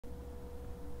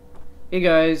Hey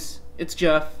guys, it's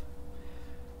Jeff.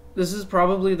 This is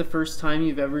probably the first time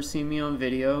you've ever seen me on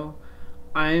video.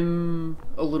 I'm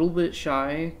a little bit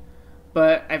shy,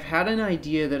 but I've had an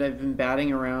idea that I've been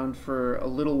batting around for a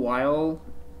little while,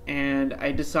 and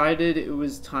I decided it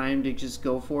was time to just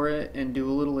go for it and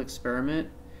do a little experiment.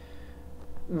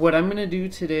 What I'm going to do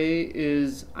today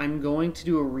is I'm going to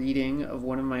do a reading of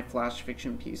one of my flash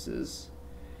fiction pieces.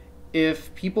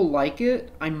 If people like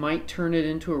it, I might turn it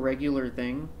into a regular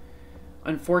thing.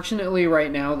 Unfortunately,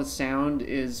 right now the sound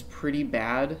is pretty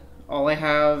bad. All I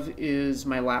have is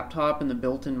my laptop and the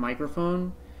built-in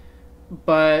microphone.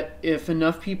 But if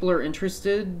enough people are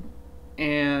interested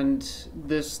and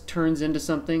this turns into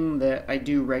something that I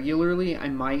do regularly, I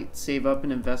might save up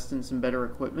and invest in some better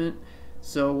equipment.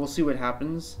 So we'll see what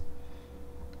happens.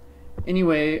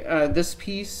 Anyway, this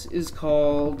piece is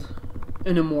called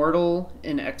An Immortal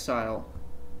in Exile.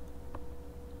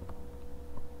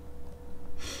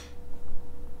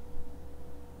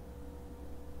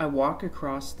 I walk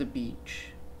across the beach.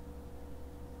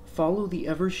 Follow the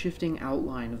ever-shifting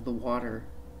outline of the water.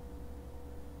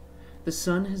 The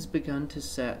sun has begun to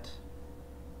set.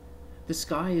 The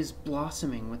sky is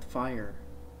blossoming with fire.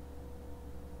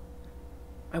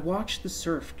 I watch the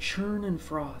surf churn and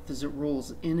froth as it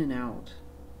rolls in and out.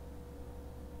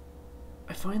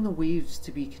 I find the waves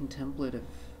to be contemplative.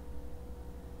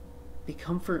 They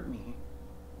comfort me,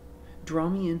 draw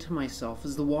me into myself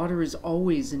as the water is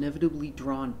always inevitably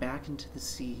drawn back into the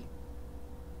sea.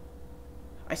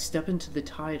 I step into the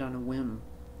tide on a whim,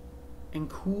 and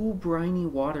cool, briny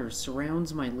water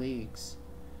surrounds my legs,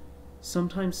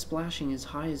 sometimes splashing as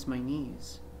high as my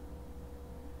knees.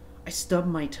 I stub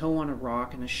my toe on a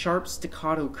rock, and a sharp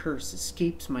staccato curse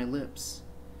escapes my lips.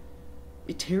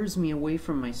 It tears me away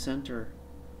from my center,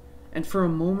 and for a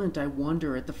moment I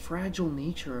wonder at the fragile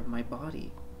nature of my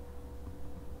body.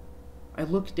 I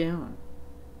look down,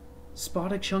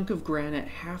 spot a chunk of granite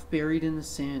half buried in the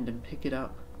sand, and pick it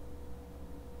up.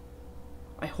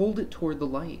 I hold it toward the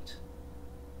light,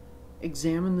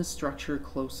 examine the structure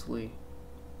closely.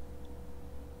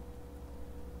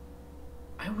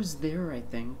 I was there, I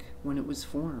think, when it was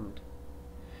formed,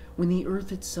 when the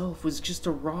earth itself was just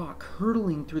a rock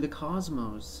hurtling through the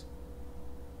cosmos.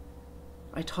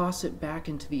 I toss it back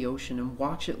into the ocean and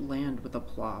watch it land with a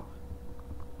plop.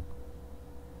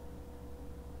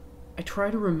 I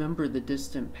try to remember the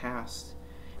distant past,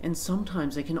 and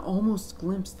sometimes I can almost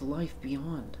glimpse the life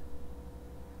beyond.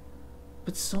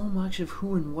 But so much of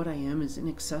who and what I am is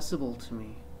inaccessible to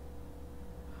me.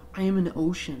 I am an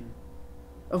ocean,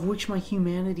 of which my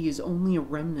humanity is only a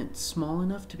remnant small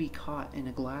enough to be caught in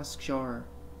a glass jar.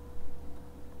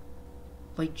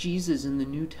 Like Jesus in the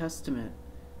New Testament,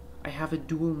 I have a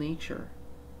dual nature.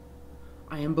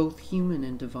 I am both human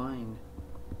and divine.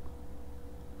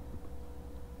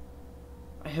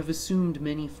 I have assumed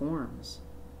many forms,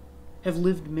 have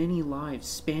lived many lives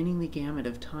spanning the gamut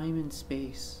of time and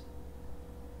space.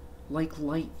 Like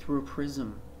light through a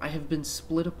prism, I have been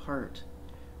split apart,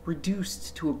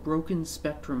 reduced to a broken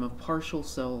spectrum of partial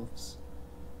selves.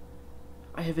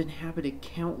 I have inhabited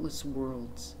countless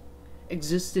worlds,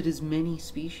 existed as many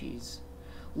species,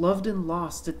 loved and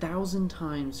lost 1,000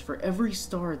 times for every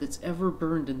star that's ever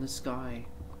burned in the sky.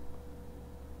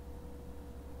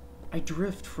 I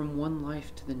drift from one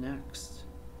life to the next,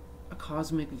 a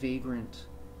cosmic vagrant,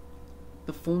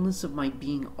 the fullness of my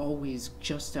being always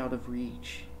just out of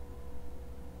reach.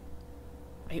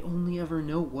 I only ever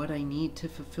know what I need to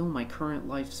fulfill my current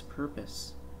life's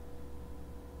purpose.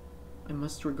 I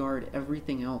must regard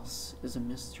everything else as a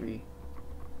mystery.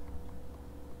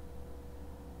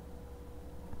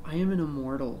 I am an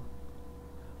immortal,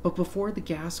 but before the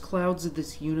gas clouds of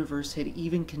this universe had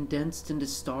even condensed into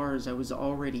stars, I was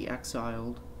already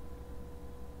exiled.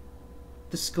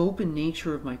 The scope and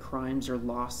nature of my crimes are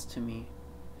lost to me,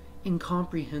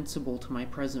 incomprehensible to my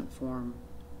present form.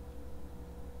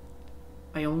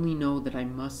 I only know that I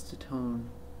must atone.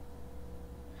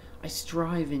 I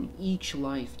strive in each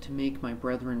life to make my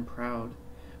brethren proud,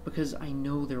 because I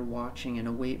know they're watching and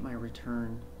await my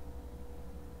return.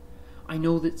 I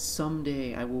know that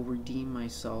someday I will redeem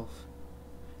myself,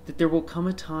 that there will come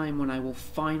a time when I will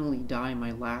finally die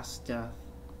my last death.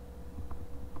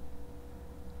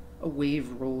 A wave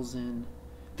rolls in,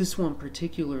 this one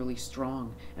particularly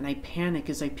strong, and I panic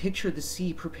as I picture the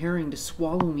sea preparing to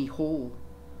swallow me whole.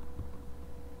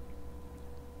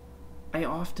 I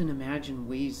often imagine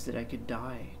ways that I could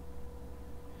die.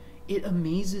 It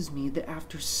amazes me that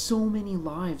after so many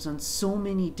lives on so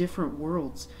many different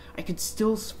worlds, I could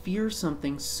still fear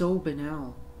something so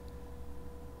banal.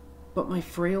 But my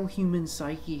frail human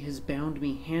psyche has bound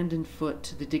me hand and foot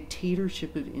to the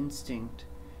dictatorship of instinct,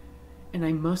 and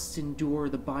I must endure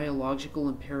the biological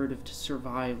imperative to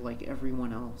survive like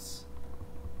everyone else.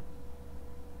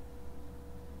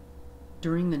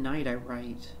 During the night, I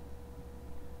write.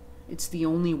 It's the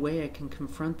only way I can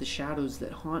confront the shadows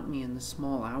that haunt me in the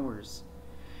small hours.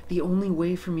 The only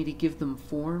way for me to give them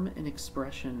form and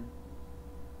expression.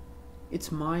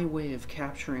 It's my way of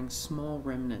capturing small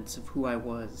remnants of who I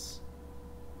was.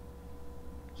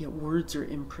 Yet words are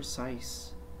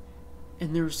imprecise,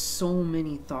 and there are so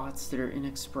many thoughts that are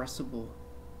inexpressible,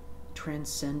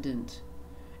 transcendent,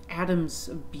 atoms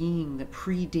of being that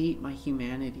predate my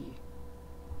humanity.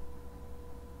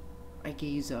 I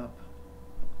gaze up.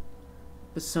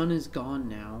 The sun is gone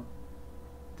now,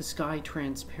 the sky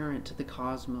transparent to the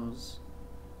cosmos.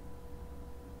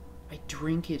 I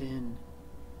drink it in,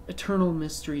 eternal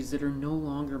mysteries that are no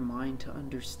longer mine to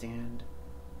understand.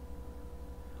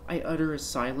 I utter a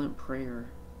silent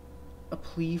prayer, a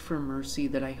plea for mercy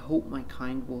that I hope my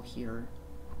kind will hear,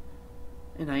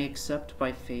 and I accept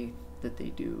by faith that they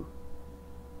do.